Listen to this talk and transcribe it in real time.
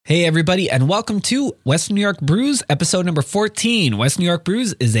Hey everybody, and welcome to Western New York Brews, episode number 14. Western New York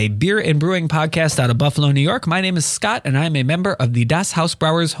Brews is a beer and brewing podcast out of Buffalo, New York. My name is Scott, and I'm a member of the Das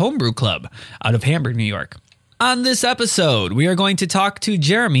Hausbrauers Homebrew Club out of Hamburg, New York. On this episode, we are going to talk to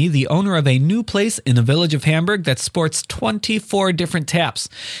Jeremy, the owner of a new place in the village of Hamburg that sports 24 different taps.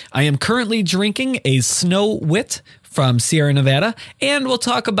 I am currently drinking a Snow Wit from Sierra Nevada, and we'll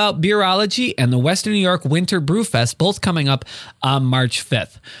talk about beerology and the Western New York Winter Brew Fest, both coming up on March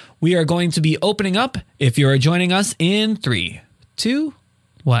 5th. We are going to be opening up if you are joining us in 3, 2,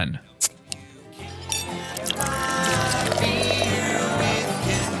 1.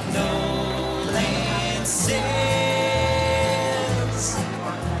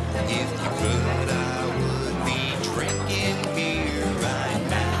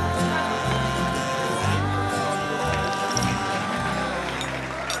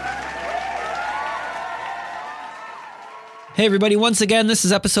 Hey everybody, once again, this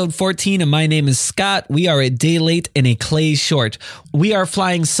is episode 14 and my name is Scott. We are a day late and a Clay short. We are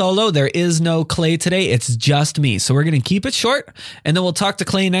flying solo. There is no Clay today. It's just me. So we're going to keep it short and then we'll talk to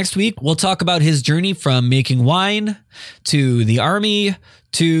Clay next week. We'll talk about his journey from making wine to the Army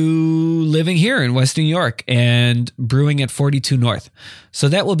to living here in Western New York and brewing at 42 North. So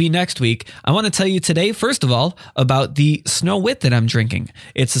that will be next week. I want to tell you today, first of all, about the Snow Wit that I'm drinking.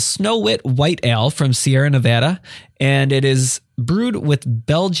 It's a Snow Wit white ale from Sierra Nevada, and it is brewed with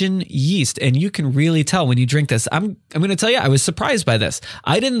Belgian yeast, and you can really tell when you drink this. I'm going to tell you, I was surprised by this.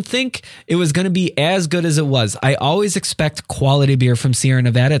 I didn't think it was going to be as good as it was. I always expect quality beer from Sierra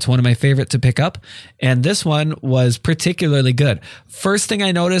Nevada. It's one of my favorite to pick up, and this one was particularly good. First thing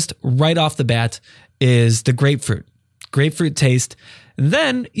I noticed right off the bat is the grapefruit taste. And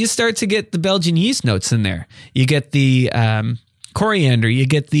then you start to get the Belgian yeast notes in there. You get the coriander, you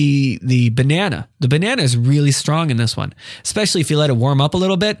get the banana. The banana is really strong in this one, especially if you let it warm up a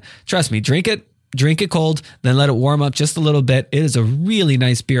little bit. Trust me, drink it cold, then let it warm up just a little bit. It is a really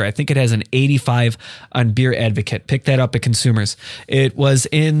nice beer. I think it has an 85 on Beer Advocate. Pick that up at Consumers. It was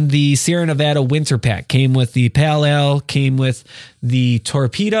in the Sierra Nevada Winter Pack. Came with the Pale Ale, came with the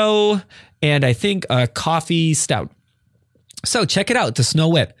Torpedo, and I think a coffee stout. So check it out, the Snow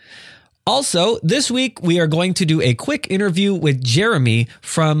Wit. Also, this week we are going to do a quick interview with Jeremy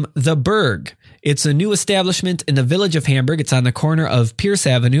from The Berg. It's a new establishment in the village of Hamburg. It's on the corner of Pierce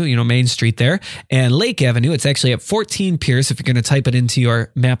Avenue, Main Street there, and Lake Avenue. It's actually at 14 Pierce if you're going to type it into your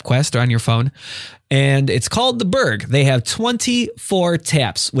MapQuest or on your phone. And it's called The Berg. They have 24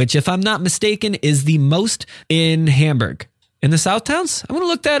 taps, which, if I'm not mistaken, is the most in Hamburg. In the South Towns? I'm going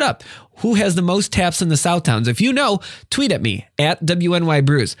to look that up. Who has the most taps in the South Towns? If you know, tweet at me at WNY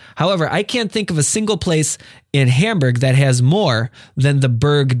Brews. However, I can't think of a single place in Hamburg that has more than the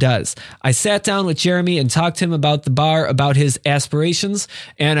Berg does. I sat down with Jeremy and talked to him about the bar, about his aspirations,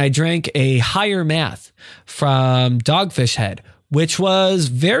 and I drank a higher math from Dogfish Head, which was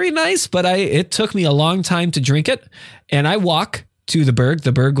very nice, but it took me a long time to drink it, and I walk to the Berg.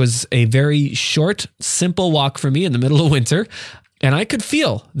 The Berg was a very short, simple walk for me in the middle of winter. And I could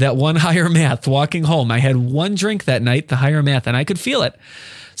feel that one higher math walking home. I had one drink that night, the higher math, and I could feel it.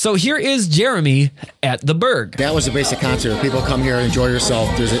 So here is Jeremy at the Berg. That was the basic concert. People come here and enjoy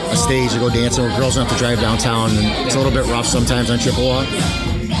yourself. There's a stage to go dancing where girls don't have to drive downtown. And it's a little bit rough sometimes on Chippewa.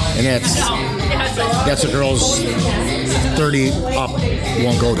 And that's the girls 30 up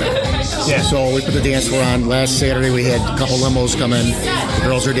won't go there. Yeah. So we put the dance floor on. Last Saturday we had a couple limos come in. The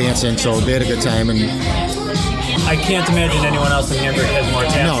girls are dancing, so they had a good time. And I can't imagine anyone else in Hamburg has more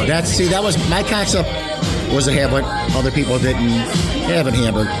taps. No, that was my concept, was to have what other people didn't have in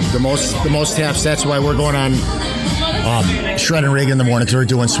Hamburg. The most taps. That's why we're going on Shred and Rig in the morning, because we're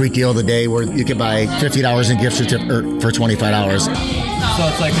doing Sweet Deal of the Day, where you can buy $50 in gift certificate for $25. So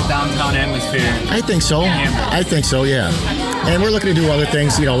it's like a downtown atmosphere. I think so. Yeah. And we're looking to do other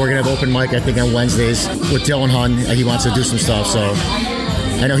things. We're going to have open mic, I think, on Wednesdays with Dylan Hun. He wants to do some stuff, so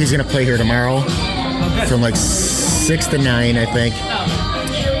I know he's going to play here tomorrow from like 6 to 9, I think.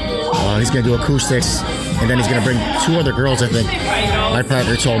 He's going to do acoustics, and then he's going to bring 2 other girls, I think. My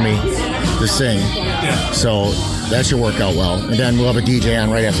partner told me to sing. So that should work out well. And then we'll have a DJ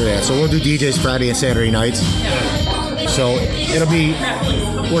on right after that. So we'll do DJs Friday and Saturday nights. So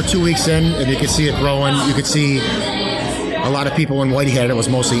we're 2 weeks in, and you can see it growing. You can see a lot of people in Whitehead. It was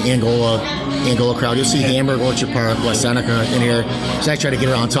mostly Angola crowd. You'll see Hamburg, Orchard Park, West Seneca in here. So I try to get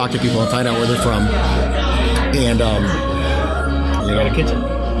around and talk to people and find out where they're from. And got a kitchen.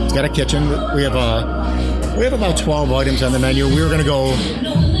 It's got a kitchen. We have about 12 items on the menu. We were going to go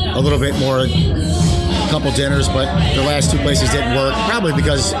a little bit more, a couple dinners, but the last 2 places didn't work. Probably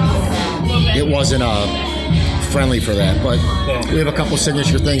because it wasn't a friendly for that. But we have a couple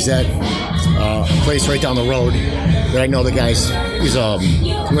signature things that a place right down the road that I know the guys.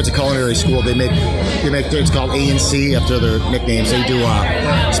 He went to culinary school. They make it's called A&C after their nicknames. They do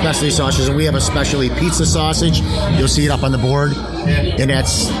specialty sausages, and we have a specialty pizza sausage. You'll see it up on the board, and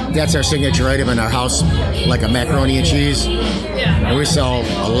that's our signature item in our house, like a macaroni and cheese. And we sell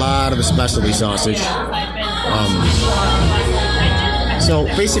a lot of the specialty sausage. So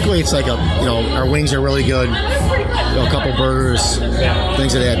basically, it's like our wings are really good. A couple burgers,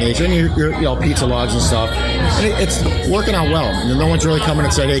 things of that nature, and your pizza logs and stuff. And it's working out well. And no one's really coming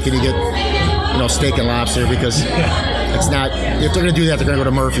and said, "Hey, can you get steak and lobster?" Because it's not. If they're going to do that, they're going to go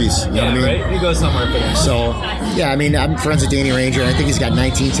to Murphy's. You know what I mean? Right? You go somewhere for that. So, yeah, I mean, I'm friends with Danny Ranger, and I think he's got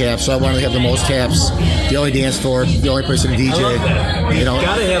 19 taps. So I want to have the most taps, the only dance floor, the only person to DJ. I love that. You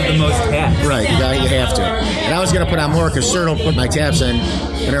gotta have the most taps. Right, you have to. And I was going to put on more because Serto put my taps in,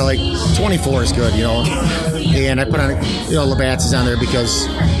 and they're like 24 is good, And I put on, Labatt's is on there because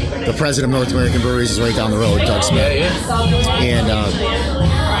the president of North American Breweries is right down the road, Doug Smith. Yeah. And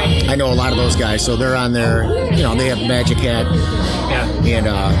I know a lot of those guys, so they're on there. They have Magic Hat and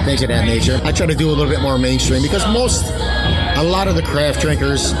things of that nature. I try to do a little bit more mainstream because a lot of the craft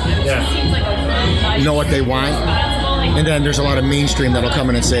drinkers know what they want. And then there's a lot of mainstream that'll come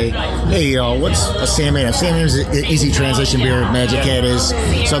in and say, "Hey, what's a Sam Adams?" Sam Adams is an easy transition beer. Magic Hat is.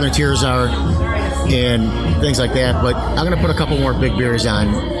 Southern Tiers are. And things like that, but I'm going to put a couple more big beers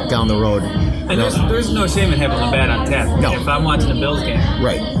on down the road. And there's no shame in having Labatt on tap. No. If I'm watching a Bills game,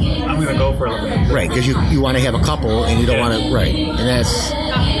 right, I'm going to go for a Labatt. Right, because you want to have a couple, and you don't want to, right, and that's,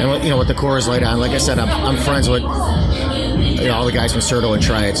 with the Coors Light on, like I said, I'm friends with, all the guys from Serto and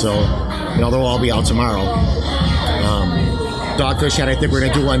Try It, so, they'll all be out tomorrow. Dogfish Head, I think we're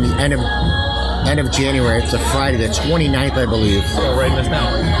going to do one the end of January. It's a Friday, the 29th, I believe. Oh, writing this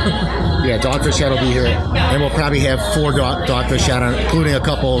down. Yeah, Dogfish Head will be here, and we'll probably have 4 Dogfish Head on, including a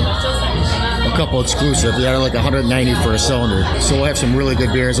couple exclusive. We got like 190 for a cylinder, so we'll have some really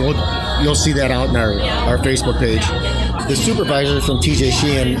good beers. And you'll see that out in our Facebook page. The supervisor from TJ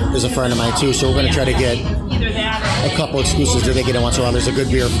Sheehan is a friend of mine too, so we're going to try to get a couple exclusives that they get in once in a while. There's a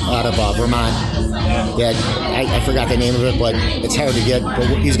good beer out of Vermont that I forgot the name of it, but it's hard to get. But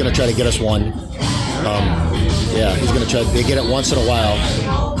he's going to try to get us one. He's going to try. They get it once in a while.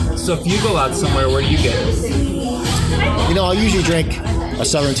 So if you go out somewhere, where do you get it? I usually drink a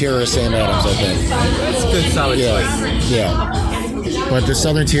Southern Tier or a Sam Adams, I think. That's a good solid choice. Yeah. But the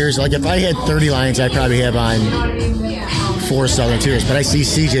Southern Tiers, like if I had 30 lines, I'd probably have on 4 Southern Tiers. But I see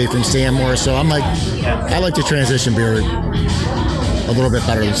CJ from Stanmore, so I'm like, I like to transition beer a little bit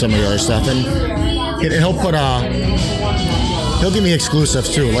better than some of the other stuff. And he'll put he'll give me exclusives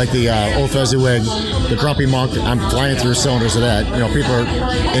too, like the Old Fezziwig, the Grumpy Monk. I'm flying through cylinders of that. People are,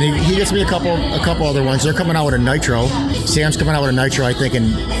 and he gets me a couple other ones. They're coming out with a nitro. Sam's coming out with a nitro, I think,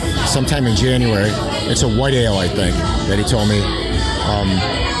 sometime in January. It's a white ale, I think, that he told me.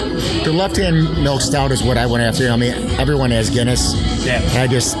 The left-hand milk stout is what I went after. Everyone has Guinness. Yeah.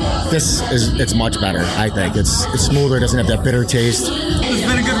 And it's much better, I think. It's smoother, it doesn't have that bitter taste. It's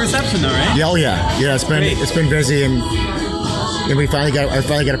been a good reception though, right? Yeah, it's been busy, and we finally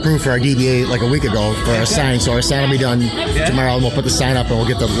got approved for our DBA like a week ago for our sign. So our sign will be done tomorrow, and we'll put the sign up and we'll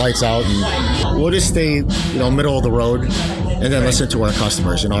get the lights out, and we'll just stay middle of the road, and then listen to our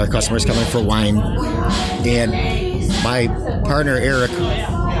customers. Our customers coming for wine, and my partner Eric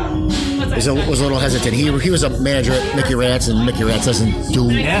was a little hesitant. He was a manager at Mickey Rat's, and Mickey Rat's doesn't do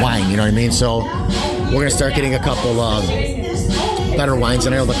wine. You know what I mean? So we're gonna start getting a couple better wines.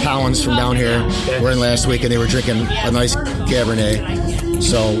 And I know the Collins from down here were in last week, and they were drinking a nice Cabernet.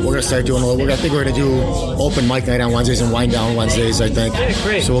 So we're gonna start doing I think we're gonna do open mic night on Wednesdays and wine down Wednesdays, I think. Yeah,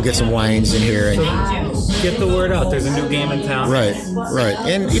 great. So we'll get some wines in here and get the word out. There's a new game in town. Right.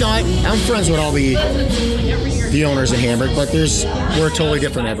 And I'm friends with all the owners in Hamburg, but we're totally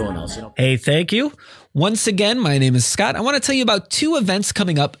different than everyone else. Hey, thank you. Once again, my name is Scott. I want to tell you about 2 events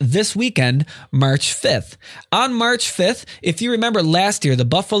coming up this weekend, March 5th. On March 5th, if you remember last year, the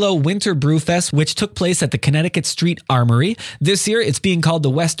Buffalo Winter Brew Fest, which took place at the Connecticut Street Armory. This year, it's being called the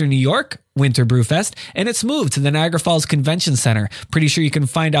Western New York Winter Brew Fest, and it's moved to the Niagara Falls Convention Center. Pretty sure you can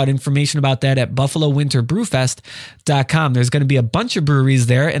find out information about that at buffalowinterbrewfest.com. There's going to be a bunch of breweries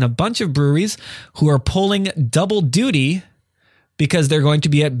there and a bunch of breweries who are pulling double duty because they're going to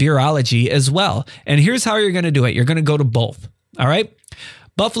be at Beerology as well. And here's how you're going to do it. You're going to go to both. All right.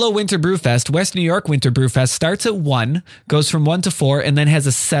 Buffalo Winter Brew Fest, West New York Winter Brew Fest starts at 1, goes from 1 to 4, and then has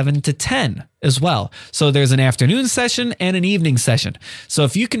a 7 to 10 as well. So there's an afternoon session and an evening session. So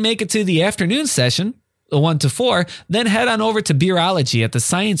if you can make it to the afternoon session, 1 to 4, then head on over to Beerology at the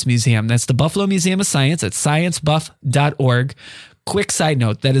Science Museum. That's the Buffalo Museum of Science at sciencebuff.org. Quick side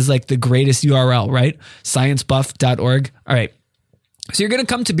note, that is like the greatest URL, right? Sciencebuff.org. All right. So you're going to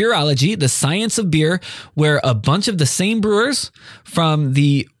come to Beerology, the science of beer, where a bunch of the same brewers from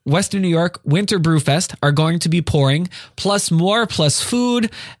the Western New York Winter Brew Fest are going to be pouring, plus more, plus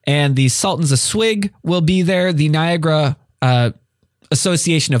food, and the Sultans of Swig will be there. The Niagara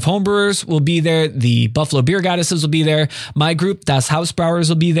Association of Homebrewers will be there. The Buffalo Beer Goddesses will be there. My group, Das Hausbrauers,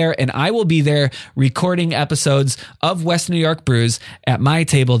 will be there. And I will be there recording episodes of West New York Brews at my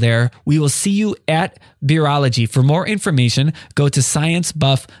table there. We will see you at Beerology. For more information, go to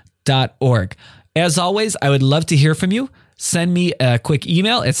sciencebuff.org. As always, I would love to hear from you. Send me a quick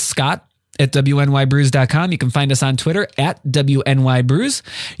email. It's scott@WNYBrews.com. You can find us on Twitter @WNYBrews.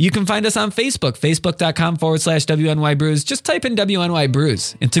 You can find us on Facebook, facebook.com/WNYBrews. Just type in WNY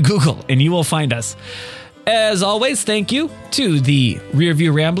Brews into Google and you will find us. As always, thank you to the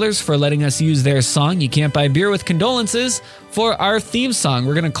Rearview Ramblers for letting us use their song, You Can't Buy Beer with Condolences, for our theme song.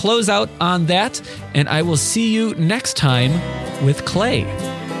 We're going to close out on that, and I will see you next time with Clay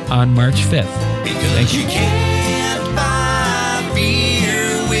on March 5th. Thank you.